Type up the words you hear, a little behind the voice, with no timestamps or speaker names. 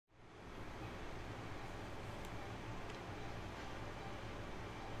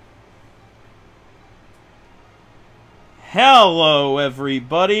Hello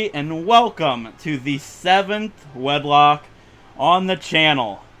everybody, and welcome to the 7th Wedlock on the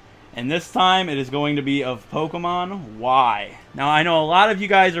channel. And this time it is going to be of Pokemon Y. Now I know a lot of you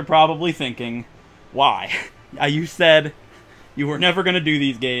guys are probably thinking, why? You said you were never going to do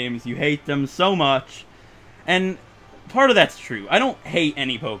these games, you hate them so much, and part of that's true. I don't hate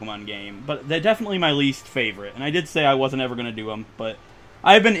any Pokemon game, but they're definitely my least favorite. And I did say I wasn't ever going to do them, but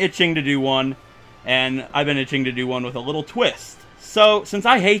I've been itching to do one. And I've been itching to do one with a little twist. So, since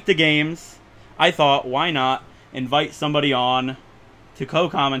I hate the games, I thought, why not invite somebody on to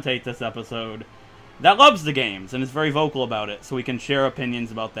co-commentate this episode that loves the games and is very vocal about it, so we can share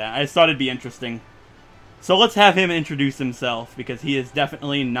opinions about that. I just thought it'd be interesting. So let's have him introduce himself, because he is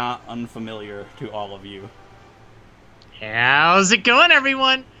definitely not unfamiliar to all of you. How's it going,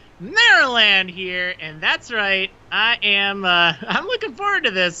 everyone? Maryland here, and that's right, I'm looking forward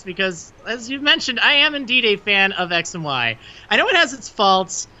to this because, as you mentioned, I am indeed a fan of X and Y. I know it has its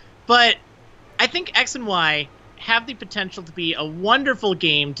faults, but I think X and Y have the potential to be a wonderful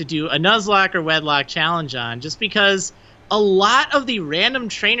game to do a Nuzlocke or Wedlock challenge on, just because a lot of the random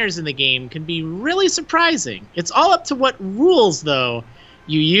trainers in the game can be really surprising. It's all up to what rules, though,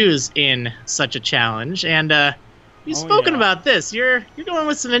 you use in such a challenge, and, you've spoken about this. You're going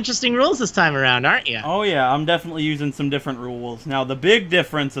with some interesting rules this time around, aren't you? Oh yeah, I'm definitely using some different rules. Now, the big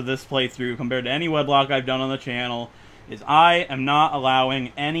difference of this playthrough compared to any Wedlock I've done on the channel is I am not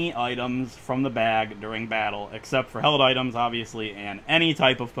allowing any items from the bag during battle, except for held items, obviously, and any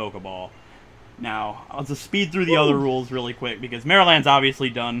type of Pokeball. Now, I'll just speed through the other rules really quick, because Maryland's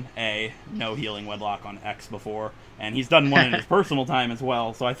obviously done a no healing Wedlock on X before, and he's done one in his personal time as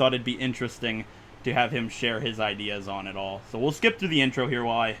well, so I thought it'd be interesting to have him share his ideas on it all. So we'll skip through the intro here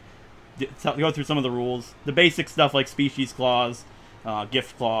while I go through some of the rules. The basic stuff like Species Clause,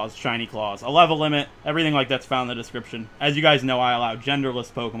 Gift Clause, Shiny Clause, a level limit, everything like that's found in the description. As you guys know, I allow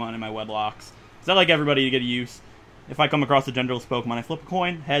genderless Pokemon in my Wedlocks. So I like everybody to get a use. If I come across a genderless Pokemon, I flip a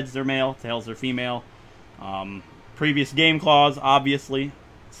coin. Heads, they're male. Tails, they're female. Previous game clause, obviously.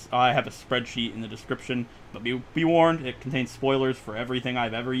 I have a spreadsheet in the description. But be warned, it contains spoilers for everything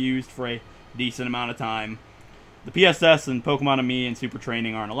I've ever used for a decent amount of time. The PSS and Pokemon Me and Super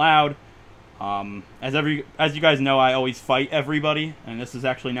Training aren't allowed. As you guys know, I always fight everybody, and this is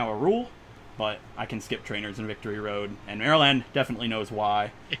actually now a rule, but I can skip trainers in Victory Road, and Maryland definitely knows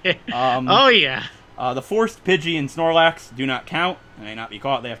why. Oh yeah. The forced Pidgey and Snorlax do not count. They may not be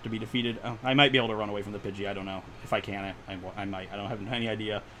caught. They have to be defeated. I might be able to run away from the Pidgey. I don't know. If I can, I might. I don't have any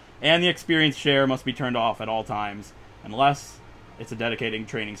idea. And the experience share must be turned off at all times, unless it's a dedicated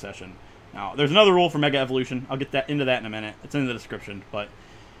training session. Now, there's another rule for Mega Evolution. I'll get into that in a minute. It's in the description. But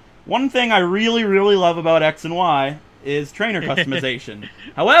one thing I really, really love about X and Y is trainer customization.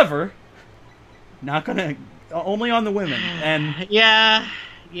 However, only on the women. And yeah.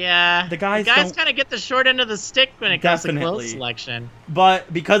 The guys kind of get the short end of the stick when it comes to clothes selection.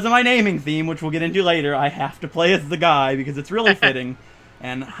 But because of my naming theme, which we'll get into later, I have to play as the guy because it's really fitting.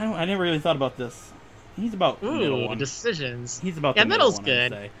 And I never really thought about this. He's about the middle one. Decisions. He's about the middle's one,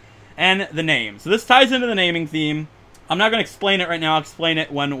 good. I'd say. And the name. So this ties into the naming theme. I'm not going to explain it right now. I'll explain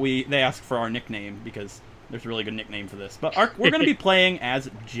it when they ask for our nickname, because there's a really good nickname for this. But we're going to be playing as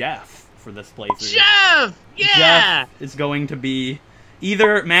Jeff for this playthrough. Jeff! Yeah! Jeff is going to be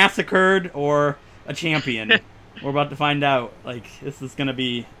either massacred or a champion. We're about to find out. Like, this is going to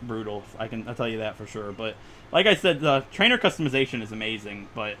be brutal. I'll tell you that for sure. But like I said, the trainer customization is amazing,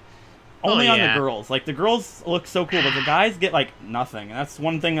 but only on the girls. Like, the girls look so cool, but the guys get, like, nothing. And that's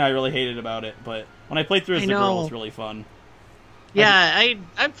one thing I really hated about it. But when I played through as the girl, it's really fun. Yeah,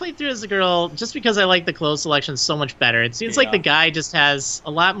 I played through as a girl just because I like the clothes selection so much better. It seems like the guy just has a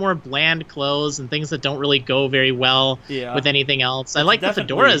lot more bland clothes and things that don't really go very well with anything else. I like the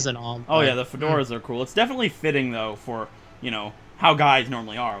fedoras and all. Oh, yeah, the fedoras are cool. It's definitely fitting, though, for, how guys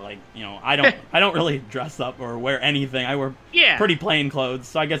normally are. Like, I don't really dress up or wear anything. I wear pretty plain clothes,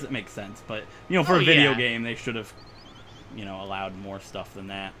 so I guess it makes sense. But, for a video game, they should have, allowed more stuff than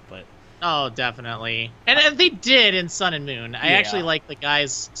that. But oh, definitely. And they did in Sun and Moon. I actually like the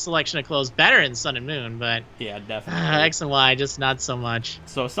guy's selection of clothes better in Sun and Moon, but yeah, definitely. X and Y, just not so much.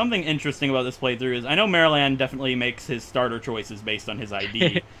 So something interesting about this playthrough is I know Maryland definitely makes his starter choices based on his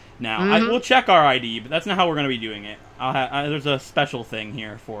ID. Now, we'll check our ID, but that's not how we're going to be doing it. There's a special thing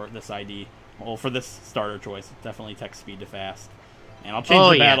here for this ID. Well, for this starter choice, definitely text speed to fast. And I'll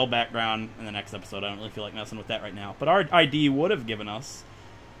change the battle background in the next episode. I don't really feel like messing with that right now. But our ID would have given us...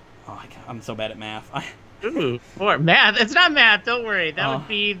 Oh, I'm so bad at math. Ooh, or math. It's not math. Don't worry. That would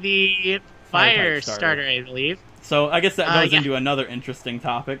be the fire starter, I believe. So I guess that goes into another interesting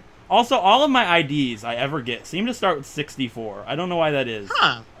topic. Also, all of my IDs I ever get seem to start with 64. I don't know why that is.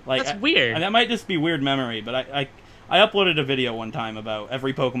 Huh. That's weird. And that might just be weird memory, but I uploaded a video one time about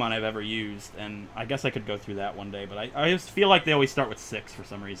every Pokemon I've ever used, and I guess I could go through that one day, but I just feel like they always start with 6 for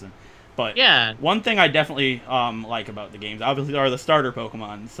some reason. But yeah, one thing I definitely like about the games, obviously, are the starter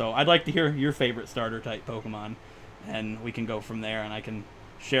Pokemon. So I'd like to hear your favorite starter-type Pokemon, and we can go from there, and I can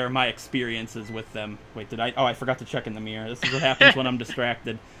share my experiences with them. Wait, did I? Oh, I forgot to check in the mirror. This is what happens when I'm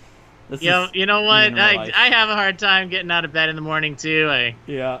distracted. You know what? I have a hard time getting out of bed in the morning, too. I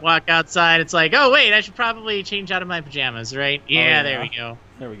walk outside. It's like, oh, wait, I should probably change out of my pajamas, right? Yeah, there we go.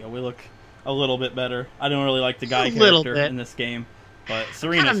 There we go. We look a little bit better. I don't really like the guy character in this game, but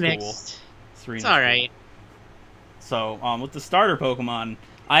Serena's cool. Serena's it's all right. Cool. So, with the starter Pokemon,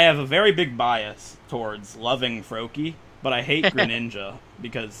 I have a very big bias towards loving Froakie, but I hate Greninja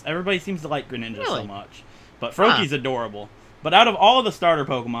because everybody seems to like Greninja so much. But Froakie's adorable. But out of all of the starter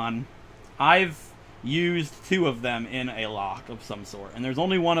Pokemon, I've used 2 of them in a lock of some sort. And there's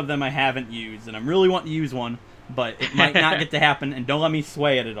only one of them I haven't used, and I'm really wanting to use one, but it might not get to happen, and don't let me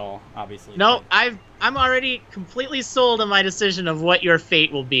sway it at all, obviously. No, I'm already completely sold on my decision of what your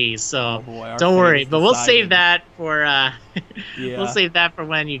fate will be, so don't worry. But we'll save that for we'll save that for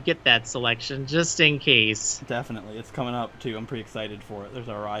when you get that selection, just in case. Definitely. It's coming up, too. I'm pretty excited for it. There's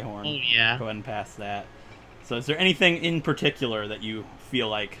our Rhyhorn. Oh, yeah. Go ahead and pass that. So is there anything in particular that you feel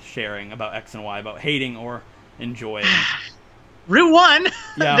like sharing about X and Y, about hating or enjoying? Route 1!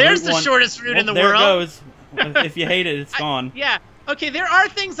 Yeah, there's the shortest route in the world. There it goes. If you hate it, it's gone. Yeah. Okay, there are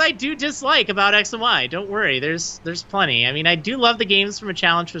things I do dislike about X and Y. Don't worry, there's plenty. I mean, I do love the games from a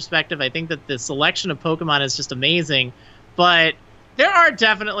challenge perspective. I think that the selection of Pokemon is just amazing. But there are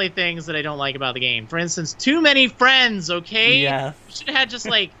definitely things that I don't like about the game. For instance, too many friends, okay? Yes. We should have had just,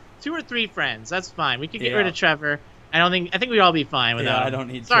 like, 2 or 3 friends. That's fine. We could get rid of Trevor. I think we'd all be fine with that. I don't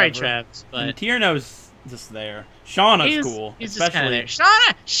need Sorry, Trevor. Trev. But and Tierno's just there. Shauna's cool. He's just kind of there.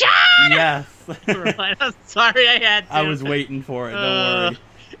 Shauna! Yes. I'm sorry I had to. I was waiting for it. Don't worry.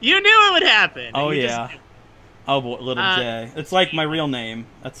 You knew it would happen. Oh, yeah. Oh, boy, Little J. It's like my real name.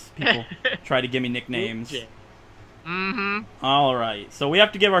 That's people try to give me nicknames. Mm-hmm. All right. So we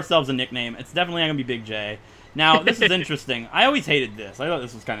have to give ourselves a nickname. It's definitely not going to be Big J. Now, this is interesting. I always hated this. I thought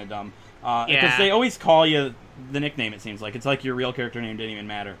this was kind of dumb. Because they always call you the nickname, it seems like. It's like your real character name didn't even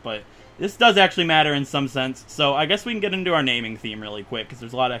matter. But this does actually matter in some sense. So I guess we can get into our naming theme really quick, because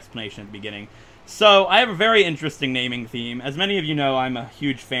there's a lot of explanation at the beginning. So I have a very interesting naming theme. As many of you know, I'm a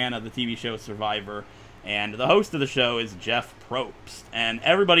huge fan of the TV show Survivor. And the host of the show is Jeff Probst. And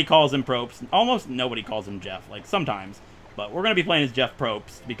everybody calls him Probst. Almost nobody calls him Jeff, like sometimes. But we're going to be playing as Jeff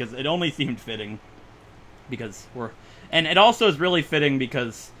Probst, because it only seemed fitting. And it also is really fitting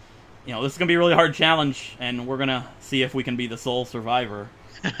because, you know, this is going to be a really hard challenge, and we're going to see if we can be the sole survivor.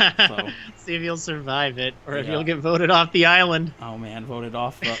 So. See if you'll survive it, or if you'll get voted off the island. Oh man, voted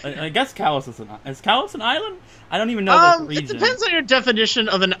off. I guess Kalos is Kalos an island? I don't even know the region. It depends on your definition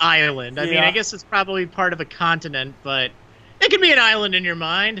of an island. I mean, I guess it's probably part of a continent, but it could be an island in your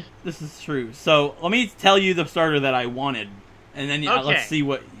mind. This is true. So let me tell you the starter that I wanted, and then let's see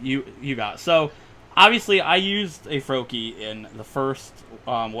what you got. So obviously, I used a Froakie in the first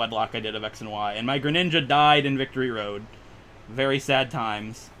Wedlock I did of X and Y, and my Greninja died in Victory Road. Very sad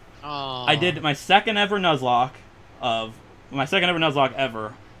times. Aww. I did my second ever Nuzlocke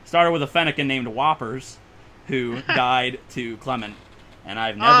ever. Started with a Fennekin named Whoppers, who died to Clement, and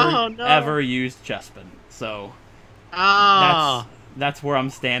I've never ever used Chespin. So that's where I'm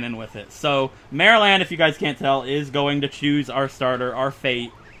standing with it. So Maryland, if you guys can't tell, is going to choose our starter, our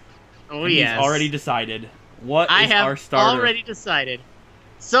fate. Oh, yes. He's already decided. What is our starter? I have already decided.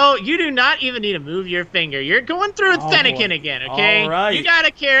 So you do not even need to move your finger. You're going through with Fennekin again, okay? All right. You got to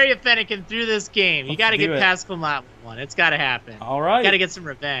carry a Fennekin through this game. You got to get past Clement with one. It's got to happen. All right. You got to get some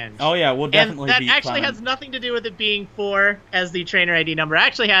revenge. Oh, yeah, we'll definitely And that actually has nothing to do with it being 4 as the trainer ID number. I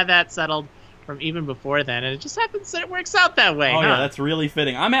actually had that settled from even before then, and it just happens that it works out that way. Oh, yeah, that's really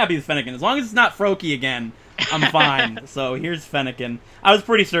fitting. I'm happy with Fennekin. As long as it's not Froakie again, I'm fine. So here's Fennekin. I was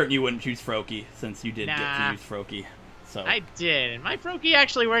pretty certain you wouldn't choose Froakie, since you did get to use Froakie. So. I did, and my Froakie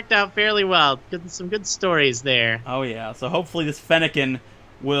actually worked out fairly well. Some good stories there. Oh yeah, so hopefully this Fennekin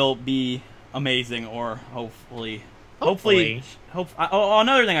will be amazing, or hopefully.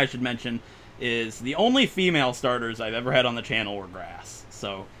 Another thing I should mention is the only female starters I've ever had on the channel were grass.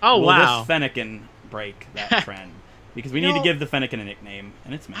 So will this Fennekin break that trend? Because we need to give the Fennekin a nickname,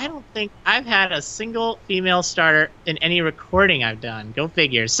 and it's male. I don't think I've had a single female starter in any recording I've done. Go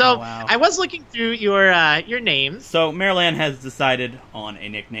figure. So I was looking through your names. So Maryland has decided on a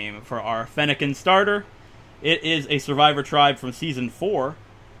nickname for our Fennekin starter. It is a Survivor tribe from Season 4.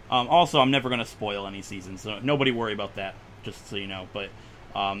 Also, I'm never going to spoil any seasons, so nobody worry about that, just so you know. But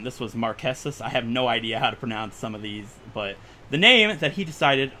this was Marquesas. I have no idea how to pronounce some of these, but the name that he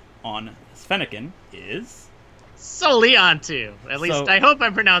decided on Fennekin is... Soliantu. At least I hope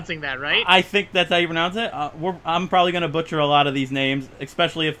I'm pronouncing that right. I think that's how you pronounce it. I'm probably going to butcher a lot of these names,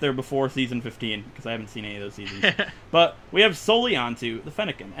 especially if they're before Season 15, because I haven't seen any of those seasons. But we have Soliantu, the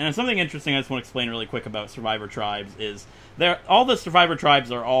Fennekin. And something interesting I just want to explain really quick about Survivor Tribes is all the Survivor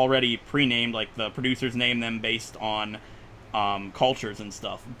Tribes are already pre-named, like the producers name them based on cultures and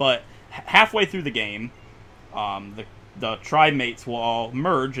stuff. But halfway through the game, the tribe mates will all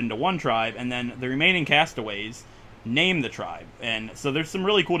merge into one tribe, and then the remaining castaways name the tribe. And so there's some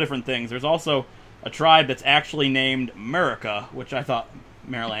really cool different things. There's also a tribe that's actually named America, which I thought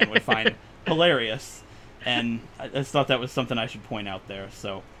Maryland would find hilarious. And I just thought that was something I should point out there.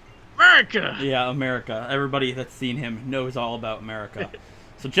 So America! Yeah, America. Everybody that's seen him knows all about America.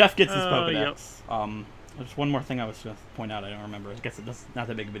 So Jeff gets his Pokedex. Yep. There's one more thing I was going to point out. I don't remember. I guess it's not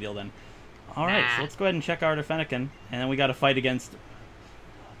that big of a deal then. Alright, so let's go ahead and check our Fennekin. And then we got to fight against...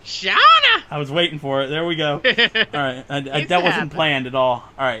 Shauna! I was waiting for it. There we go. Alright, that wasn't planned at all.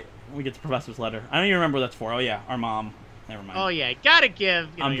 Alright, we get the professor's letter. I don't even remember what that's for. Oh yeah, our mom. Never mind. Oh yeah, gotta give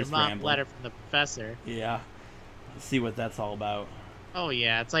your mom rambling. a letter from the professor. Yeah. Let's see what that's all about. Oh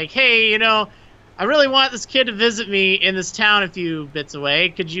yeah, it's like, hey, I really want this kid to visit me in this town a few bits away.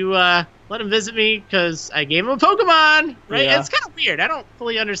 Could you let him visit me? Because I gave him a Pokemon, right? Yeah. It's kind of weird. I don't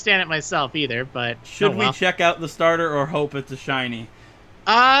fully understand it myself either, but... Should we check out the starter or hope it's a shiny?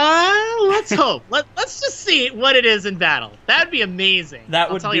 Let's hope. Let's just see what it is in battle. That'd be amazing.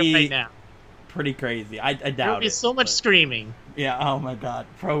 That would tell be you right now. Pretty crazy. I doubt it. There would be so much screaming. Yeah, oh my god.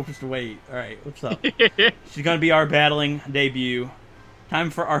 Just wait. Alright, what's up? She's going to be our battling debut.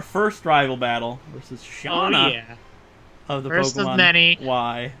 Time for our first rival battle versus Shauna. Oh, yeah. Of the first Pokemon of many.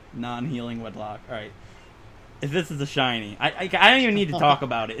 Y non-healing Wedlock. Alright. If this is a shiny, I don't even need to talk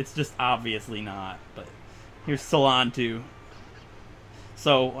about it. It's just obviously not. But here's Soliantu.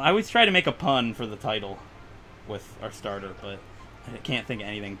 So I always try to make a pun for the title with our starter, but I can't think of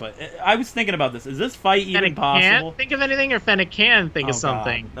anything. But I was thinking about this. Is this fight even possible? Can't think of anything, or Fennec can think of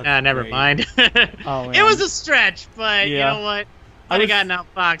something? Never mind. Oh, it was a stretch, but you know what? I would have gotten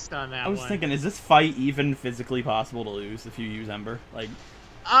outfoxed on that one. I was thinking, is this fight even physically possible to lose if you use Ember? Like,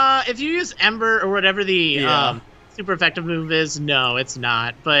 if you use Ember or whatever the super effective move is, no, it's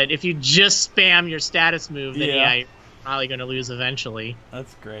not. But if you just spam your status move, then you're probably going to lose eventually.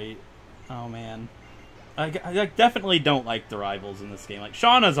 That's great. Oh, man. I definitely don't like the rivals in this game. Like,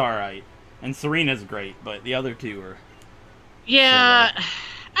 Shauna's alright, and Serena's great, but the other two are... Yeah,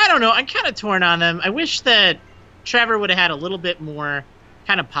 I don't know. I'm kind of torn on them. I wish that Trevor would have had a little bit more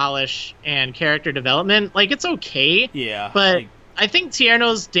kind of polish and character development. Like, it's okay. Yeah. But I think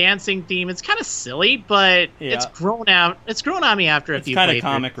Tierno's dancing theme, it's kind of silly, but it's grown out. It's grown on me after a few playthroughs. It's kind of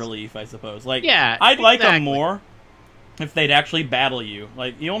comic relief, I suppose. Like, yeah, I'd like them more if they'd actually battle you.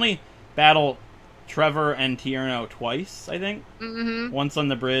 Like, you only battle Trevor and Tierno twice, I think. Mm-hmm. Once on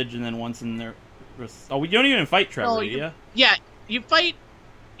the bridge and then once in their... Oh, you don't even fight Trevor, do you? Yeah, you fight...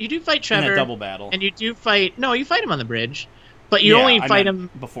 You do fight Trevor. In that double battle. And you do fight... No, you fight him on the bridge. But you only fight him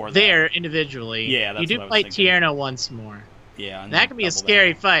before there individually. Yeah, that's you do fight Tierno once more. Yeah. That can be a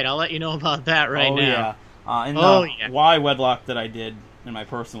scary fight. I'll let you know about that right now. Yeah. In the Y Wedlock that I did in my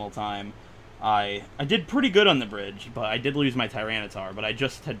personal time, I did pretty good on the bridge, but I did lose my Tyranitar, but I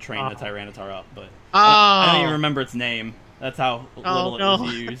just had trained the Tyranitar up. But I don't even remember its name. That's how little it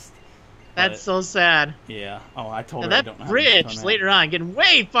was used. That's so sad. Yeah. Oh, I told her that I don't know bridge later on, getting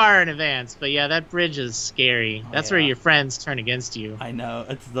way far in advance. But yeah, that bridge is scary. That's where your friends turn against you. I know.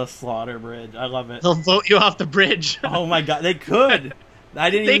 It's the Slaughter Bridge. I love it. They'll vote you off the bridge. Oh my god, they could. I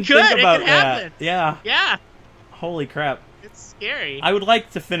didn't even think about that. Yeah. Yeah. Holy crap. It's scary. I would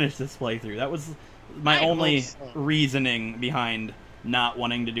like to finish this playthrough. That was my only reasoning behind not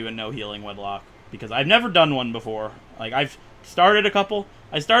wanting to do a no healing Wedlock, because I've never done one before. Like, I've started a couple.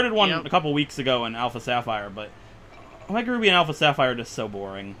 I started one a couple weeks ago in Alpha Sapphire, but Omega Ruby and Alpha Sapphire are just so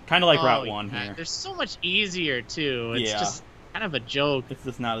boring. Kind of like Route 1 here. They're so much easier, too. It's just kind of a joke. It's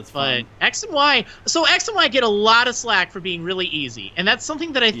just not as fun. But X and Y... So X and Y get a lot of slack for being really easy, and that's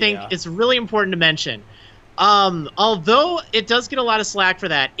something that I think is really important to mention. Although it does get a lot of slack for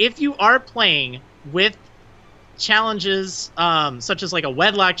that, if you are playing with challenges, such as like a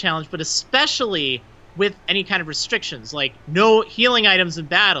Wedlock challenge, but especially with any kind of restrictions, like no healing items in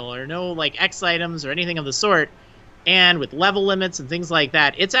battle, or no like X items or anything of the sort, and with level limits and things like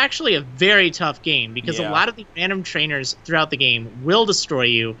that, it's actually a very tough game because a Yeah. lot of the random trainers throughout the game will destroy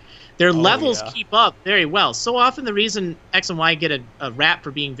you. Their Oh, levels yeah. keep up very well. So often the reason X and Y get a rap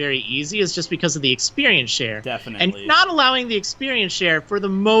for being very easy is just because of the experience share. Definitely. And you're not allowing the experience share for the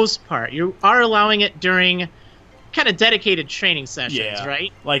most part. You are allowing it during kind of dedicated training sessions, Yeah.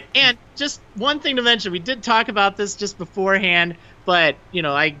 right? Like, And just one thing to mention, we did talk about this just beforehand, but, you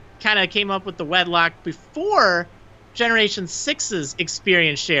know, I kind of came up with the wedlock before Generation 6's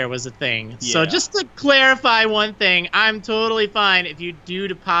experience share was a thing. So Yeah. just to clarify one thing, I'm totally fine if you do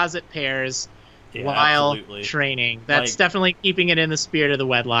deposit pairs yeah, while absolutely. training. That's Like- definitely keeping it in the spirit of the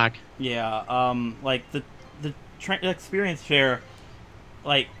wedlock. Yeah, like the experience share,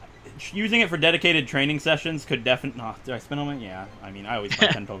 like using it for dedicated training sessions could definitely. Oh, did I spin on it? Yeah, I mean I always buy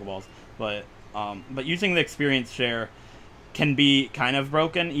 10 Pokeballs, but using the experience share can be kind of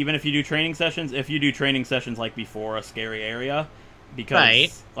broken even if you do training sessions. If you do training sessions like before a scary area, because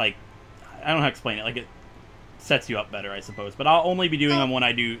Right. like I don't know how to explain it. Like it sets you up better, I suppose. But I'll only be doing them when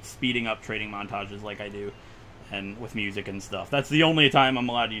I do speeding up training montages like I do, and with music and stuff. That's the only time I'm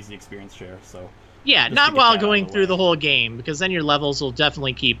allowed to use the experience share. So. Yeah, Just to not get while that out of going the through way. the whole game, because then your levels will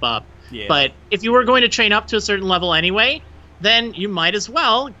definitely keep up. Yeah. But if you were going to train up to a certain level anyway, then you might as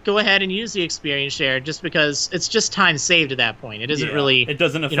well go ahead and use the experience share, just because it's just time saved at that point. It isn't Yeah, really it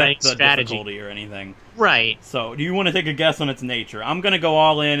doesn't you know, any affect the strategy. difficulty or anything. Right. So, do you want to take a guess on its nature? I'm gonna go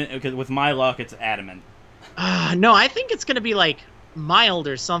all in because with my luck, it's adamant. No, I think it's going to be like mild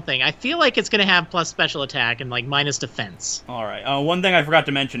or something. I feel like it's going to have plus special attack and like minus defense. All right. One thing I forgot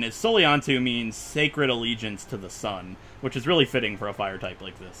to mention is Soliantu means sacred allegiance to the sun, which is really fitting for a fire type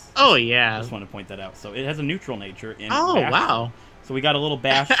like this. Oh I yeah. just want to point that out. So it has a neutral nature. In Oh bashful. wow. So we got a little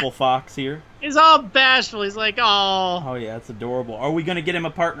bashful fox here. He's all bashful. He's like, oh. Oh yeah, it's adorable. Are we gonna get him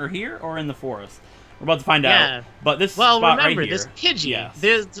a partner here or in the forest? We're about to find Yeah. out. But this Well, spot remember right here, this Pidgey. yes,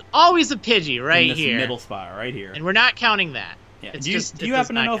 There's always a Pidgey right in this here, middle spot right here. and we're not counting that. Yeah. It's Do you, just- do it you does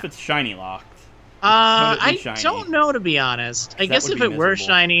happen to not know if count. it's shiny locked? Would it be I shiny? don't know, to be honest. I That guess would if be it were miserable.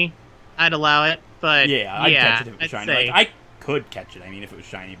 shiny, I'd allow it. But Yeah, I'd catch it if it was I'd shiny. say- Like, I could catch it, I mean, if it was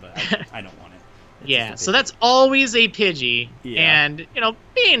shiny, but I don't want it. It's yeah, just a so Pidgey. that's always a Pidgey. Yeah. And, you know,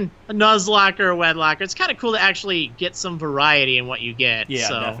 being a Nuzlocke or a Wedlocker, it's kind of cool to actually get some variety in what you get. Yeah,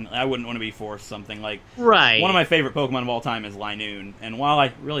 so. definitely. I wouldn't want to be forced something like... Right. One of my favorite Pokemon of all time is Linoon, and while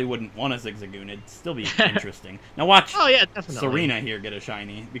I really wouldn't want a Zigzagoon, it'd still be interesting. Now watch Oh, yeah, definitely. Serena here get a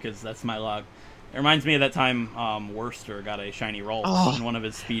shiny, because that's my luck. It reminds me of that time Worcester got a shiny Rolf Oh. in one of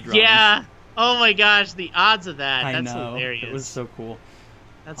his speed runs. Yeah. Oh, my gosh, the odds of that. I That's know. hilarious. It was so cool.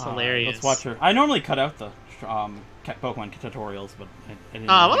 That's Alright, hilarious. Let's watch her. I normally cut out the Pokemon tutorials, but I didn't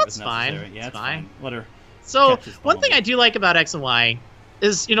Oh, well, think it was that's fine. necessary. Yeah, It's it's fine. fine. Let her. So catches one all thing of I it. do like about X and Y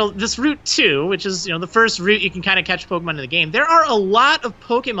is, you know, this Route 2, which is, you know, the first route you can kind of catch Pokemon in the game. There are a lot of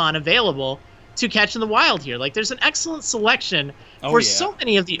Pokemon available to catch in the wild here. Like, there's an excellent selection Oh, for yeah. so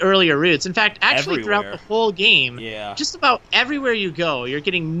many of the earlier routes. In fact, actually throughout Everywhere. the whole game, Yeah. just about everywhere you go, you're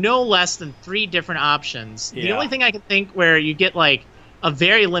getting no less than 3 different options. The Yeah. only thing I can think where you get, like, a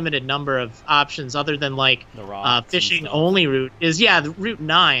very limited number of options other than, like, The rocks and fishing stuff. only route is the Route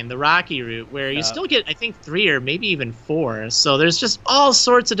 9, the Rocky route, where you Yeah. still get, I think, 3 or maybe even 4. So there's just all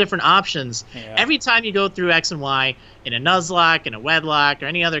sorts of different options. Yeah. Every time you go through X and Y in a Nuzlocke, in a Wedlock, or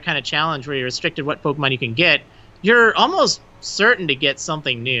any other kind of challenge where you're restricted what Pokemon you can get, you're almost certain to get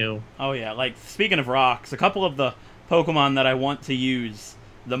something new. Oh yeah, like speaking of rocks, a couple of the Pokemon that I want to use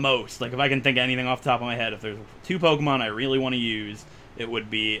the most, like if I can think of anything off the top of my head, if there's 2 Pokemon I really want to use, it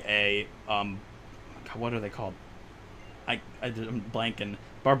would be a what are they called? I'm blanking.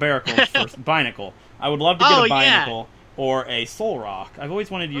 Barbaricle's first Binacle. I would love to get Oh, a yeah. Binacle or a Soul Rock. I've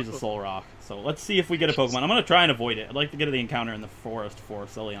always wanted to use a Soul Rock. So let's see if we get a Pokemon. I'm gonna try and avoid it. I'd like to get the encounter in the forest for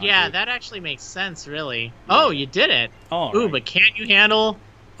Soliantu. Yeah, that actually makes sense, really. Oh, you did it. All Ooh, right. but can't you handle...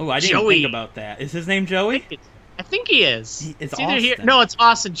 Oh, I didn't Joey. think about that. Is his name Joey? I think he is. It's either here. Austin. No, it's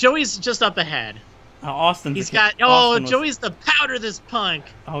Austin. Joey's just up ahead. Austin's. He's a got. kid. Oh, Austin was- Joey's the powder this punk.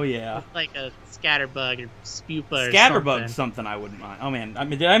 Oh yeah. With like a scatterbug or spupa or Scatterbug's something. something I wouldn't mind. Oh man, I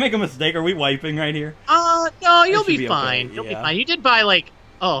mean, did I make a mistake? Are we wiping right here? No, you'll should be be fine. okay, You'll be yeah. fine. You did buy like,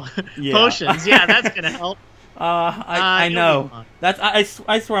 Yeah. potions. Yeah, that's gonna help. I you'll be know. fine. That's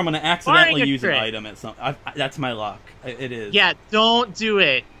I swear I'm gonna accidentally Barring a use an crit. item at some. That's my luck. It is. Yeah, don't do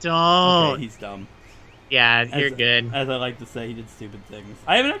it. Don't. Okay, he's dumb. Yeah, you're As- good. As I like to say, he did stupid things.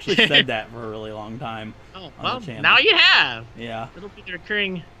 I haven't actually said that for a really long time. Oh, on well, the channel. now you have. Yeah. It'll be a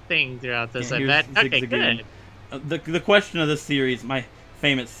recurring thing throughout this, Yeah, I here's bet. Okay, Zigzagoon. good. The question of this series, my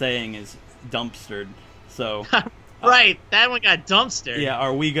famous saying is dumpstered. So. Right, that one got dumpstered. Yeah,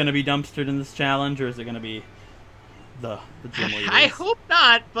 are we going to be dumpstered in this challenge, or is it going to be the gym leaders. I hope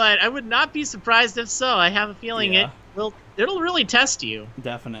not, but I would not be surprised if so. I have a feeling it'll really test you.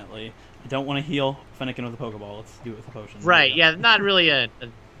 Definitely. I don't want to heal Fennekin with a Pokeball. Let's do it with a potion. Right, yeah, not really a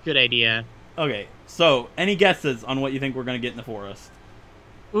good idea. Okay, so any guesses on what you think we're going to get in the forest?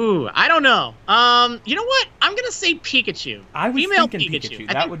 Ooh, I don't know. You know what? I'm going to say Pikachu. I was Female thinking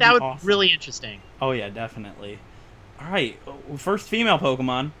Pikachu. I think that would be really interesting. Oh, yeah, definitely. All right, first female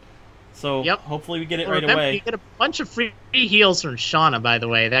Pokemon. So hopefully we get it right away. You get a bunch of free heals from Shauna, by the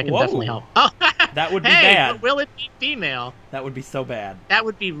way. That can definitely help. Oh, that would be bad. But will it be female? That would be so bad. That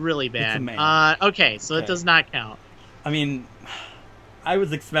would be really bad. It's a man. Okay, so it does not count. I mean, I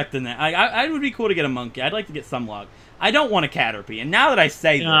was expecting that. I would be cool to get a monkey. I'd like to get some luck. I don't want a Caterpie. And now that I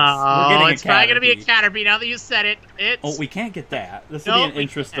say this, we're getting it's probably going to be a Caterpie now that you said it. Oh, we can't get that. This would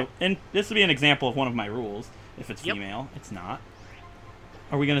be this would be an example of one of my rules. If it's female, it's not.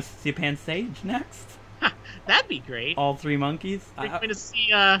 Are we going to see a Pansage next? That'd be great. All three monkeys? We're going to see,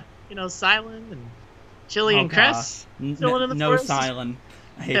 Silent and Chili and Cress filling in the forest. No Silent.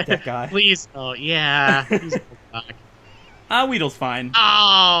 I hate that guy. Please. Oh, yeah. He's a dog. Weedle's fine. Oh.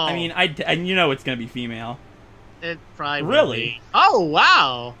 I mean, and you know it's going to be female. It probably really? Will be. Oh,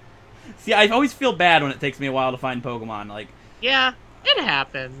 wow. See, I always feel bad when it takes me a while to find Pokemon. Like, yeah. It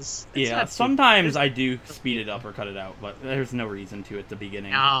happens. Sometimes I do speed it up or cut it out, but there's no reason to at the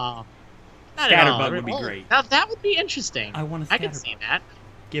beginning. No. Scatterbug would be great. Now, that would be interesting. I want a Scatterbug. I can see that.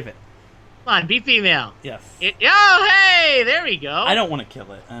 Give it. Come on, be female. Yes. Oh, hey! There we go. I don't want to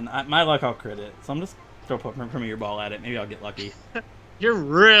kill it, and my luck I'll crit it. So I'm just throw Premier Ball at it. Maybe I'll get lucky. You're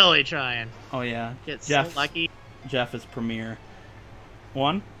really trying. Oh, yeah. Get so lucky. Jeff is Premier.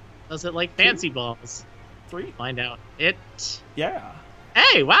 1. Does it like fancy balls? 3. Find out. Yeah.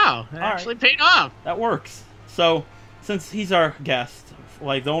 Hey, wow. It actually paid off. That works. So, since he's our guest,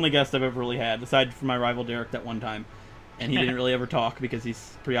 like the only guest I've ever really had, aside from my rival Derek that one time, and he didn't really ever talk because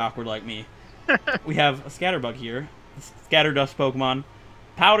he's pretty awkward like me, we have a Scatterbug here. A Scatterdust Pokemon.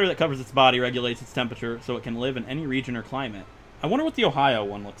 Powder that covers its body regulates its temperature so it can live in any region or climate. I wonder what the Ohio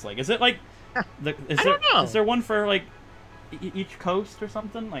one looks like. Is it like... I don't know. Is there one for, like, each coast or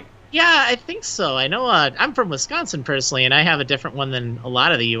something? Like... Yeah, I think so. I know I'm from Wisconsin personally, and I have a different one than a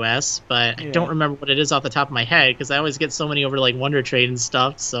lot of the U.S., but I don't remember what it is off the top of my head, because I always get so many over, like, Wonder Trade and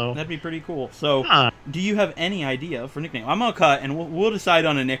stuff, so... That'd be pretty cool. So, do you have any idea for nickname? I'm gonna cut, and we'll decide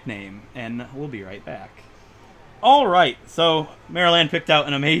on a nickname, and we'll be right back. Alright, so Maryland picked out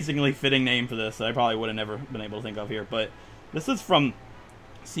an amazingly fitting name for this that I probably would have never been able to think of here, but this is from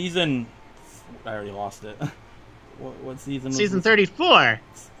season... I already lost it. What season was Season this? 34.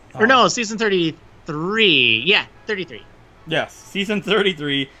 Or no, season 33. Yeah, 33. Yes, season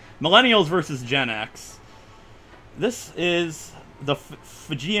 33, Millennials versus Gen X. This is the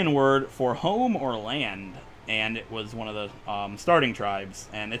Fijian word for home or land, and it was one of the starting tribes.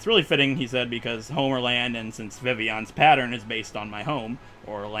 And it's really fitting, he said, because home or land, and since Vivion's pattern is based on my home,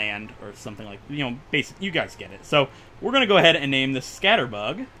 or land, or something like, basic, you guys get it. So, we're going to go ahead and name this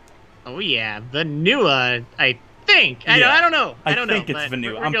Scatterbug. Oh yeah, Vanua, I think. I don't know. I think it's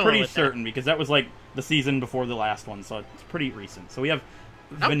Vanua. I'm pretty certain because that was like the season before the last one, so it's pretty recent. So we have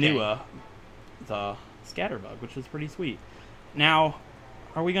Vanua, the Scatterbug, which is pretty sweet. Now,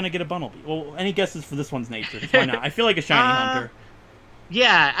 are we going to get a Bunnelby? Well, any guesses for this one's nature? Why not? I feel like a Shiny Hunter.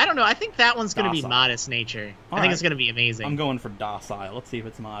 Yeah, I don't know. I think that one's going to be modest nature. I think it's going to be amazing. I'm going for docile. Let's see if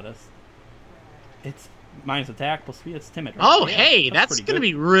it's modest. It's minus attack plus speed. It's timid. Right? Oh, hey, that's going to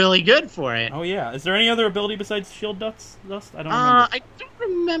be really good for it. Oh, yeah. Is there any other ability besides Shield Dust? I don't remember. I don't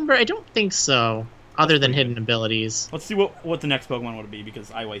remember. I don't think so, other than hidden abilities. Let's see what the next Pokemon would be,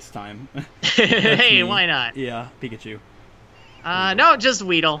 because I waste time. Hey, why not? Yeah, Pikachu. No, just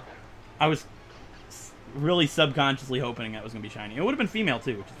Weedle. I was really subconsciously hoping that was going to be shiny. It would have been female,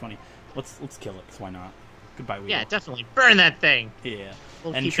 too, which is funny. Let's kill it, because why not? Goodbye, Weedle. Yeah, definitely. Burn that thing. Yeah.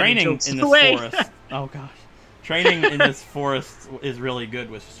 We'll and training in this forest... Oh, gosh. Training in this forest is really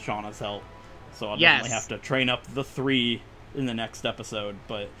good with Shauna's help. So I'll definitely have to train up the 3 in the next episode.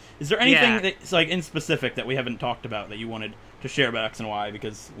 But is there anything that's like in specific that we haven't talked about that you wanted to share about X and Y?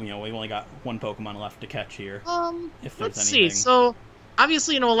 Because we only got one Pokemon left to catch here. Let's see. So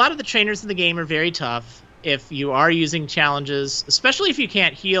obviously, a lot of the trainers in the game are very tough. If you are using challenges, especially if you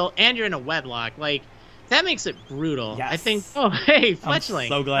can't heal and you're in a wedlock, like that makes it brutal. Yes. I think. Oh, hey, Fletchling. I'm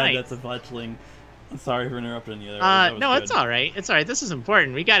so glad that's a Fletchling. I'm sorry for interrupting you there. No, it's all right. It's all right. This is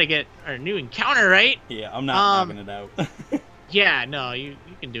important. We got to get our new encounter right. Yeah, I'm not knocking it out. Yeah, no, you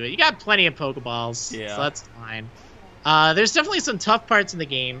can do it. You got plenty of Pokeballs, so that's fine. There's definitely some tough parts in the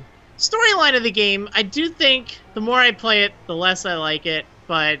game. Storyline of the game, I do think the more I play it, the less I like it.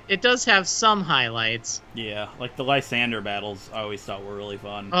 but it does have some highlights. Yeah, like the Lysander battles I always thought were really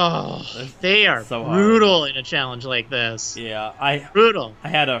fun. Oh, they are so brutal in a challenge like this. Yeah, brutal. I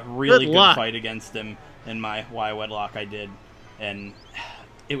had a really good fight against him in my Y Wedlock I did, and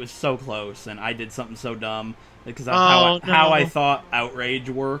it was so close, and I did something so dumb because how I thought Outrage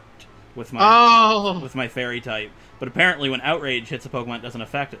worked with my fairy type. But apparently when Outrage hits a Pokemon it doesn't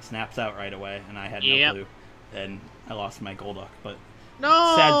affect, it snaps out right away, and I had no clue. And I lost my Golduck, but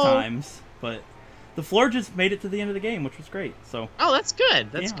sad times. But the Florges made it to the end of the game, which was great. So that's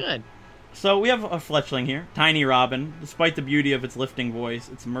good. That's good. So we have a Fletchling here, Tiny Robin. Despite the beauty of its lifting voice,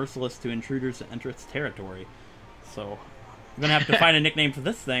 it's merciless to intruders that enter its territory. So I'm gonna have to find a nickname for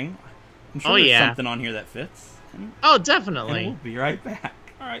this thing. I'm sure there's something on here that fits. Definitely. And we'll be right back.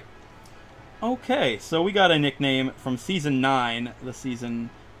 All right. Okay, so we got a nickname from Season 9, the season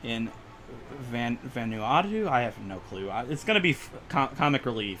in Vanuatu? I have no clue. It's going to be comic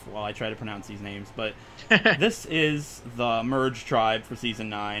relief while I try to pronounce these names, but this is the Merge tribe for Season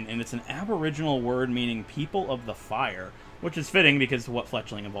 9, and it's an Aboriginal word meaning people of the fire, which is fitting because of what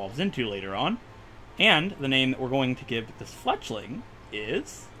Fletchling evolves into later on. And the name that we're going to give this Fletchling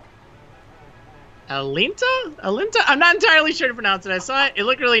is... Alinta? I'm not entirely sure to pronounce it. I saw it. It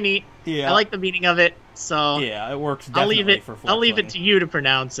looked really neat. Yeah. I like the meaning of it, so... Yeah, it works definitely for Fletchling. I'll leave it to you to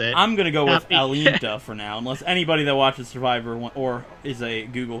pronounce it. I'm going to go with Alinta for now, unless anybody that watches Survivor or is a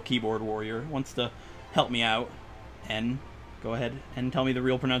Google keyboard warrior wants to help me out and go ahead and tell me the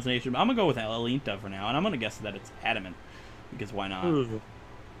real pronunciation. But I'm going to go with Alinta for now, and I'm going to guess that it's adamant, because why not? Ooh.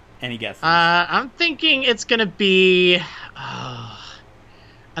 Any guesses? I'm thinking it's going to be...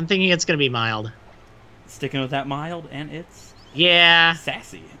 I'm thinking it's going to be mild. Sticking with that mild, and it's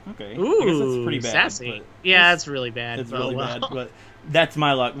sassy. Okay, Ooh, I guess that's pretty bad. Sassy. Yeah, it's really bad. It's really bad, but that's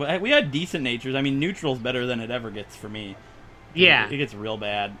my luck. We had decent natures. I mean, neutral's better than it ever gets for me. Yeah, it gets real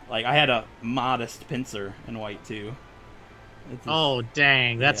bad. Like I had a modest pincer in white too.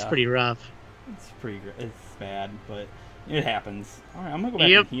 Dang, that's pretty rough. It's bad, but it happens. All right, I'm gonna go back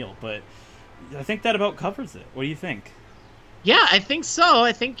and heal, but I think that about covers it. What do you think? Yeah, I think so.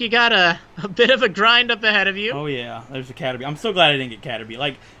 I think you got a bit of a grind up ahead of you. Oh, yeah. There's a Caterpie. I'm so glad I didn't get Caterpie.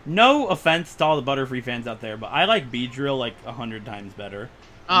 Like, no offense to all the Butterfree fans out there, but I like Beedrill like 100 times better.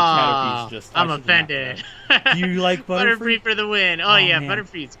 Oh, I'm offended. You like Butterfree? Butterfree for the win. Oh yeah, man.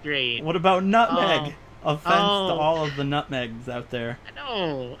 Butterfree's great. What about Nutmeg? Offense to all of the Nutmegs out there. I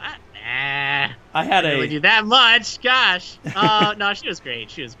know. I had really do that much. Gosh. No, she was great.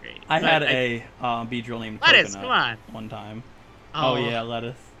 She was great. I had a Beedrill named Lettuce. Coconut Come on. one time. Oh yeah,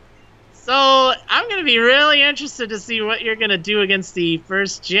 Lettuce. So I'm going to be really interested to see what you're going to do against the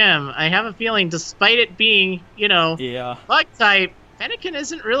first gym. I have a feeling, despite it being, bug type, Fennekin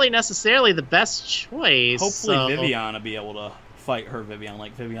isn't really necessarily the best choice. Hopefully Vivian will be able to fight her Vivian,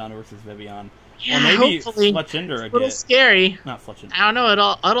 like Vivian versus Vivian. Yeah, or maybe hopefully. Fletchinder It's a little scary. Not Fletchinder. I don't know.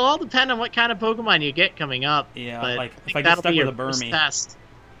 It'll all depend on what kind of Pokemon you get coming up. Yeah, but like if I get stuck with a Burmy. Test.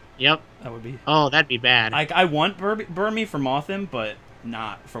 Yep. That would be... Oh, that'd be bad. I want Burmy for Mothim, but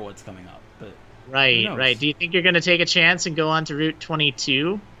not for what's coming up. But right. Do you think you're going to take a chance and go on to Route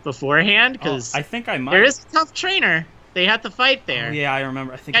 22 beforehand? Because I think I might. There is a tough trainer. They have to fight there. Oh, yeah, I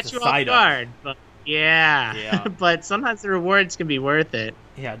remember. I think Catch it's you a side off guard, but yeah. But sometimes the rewards can be worth it.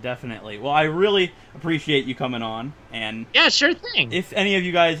 Yeah, definitely. Well, I really appreciate you coming on, and yeah, sure thing. If any of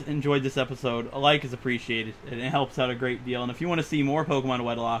you guys enjoyed this episode, a like is appreciated, and it helps out a great deal. And if you want to see more Pokemon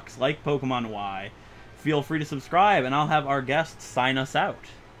Wedlocks like Pokemon Y, feel free to subscribe, and I'll have our guests sign us out.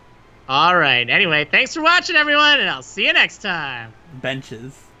 All right. Anyway, thanks for watching, everyone, and I'll see you next time.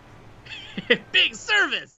 Benches. Big service.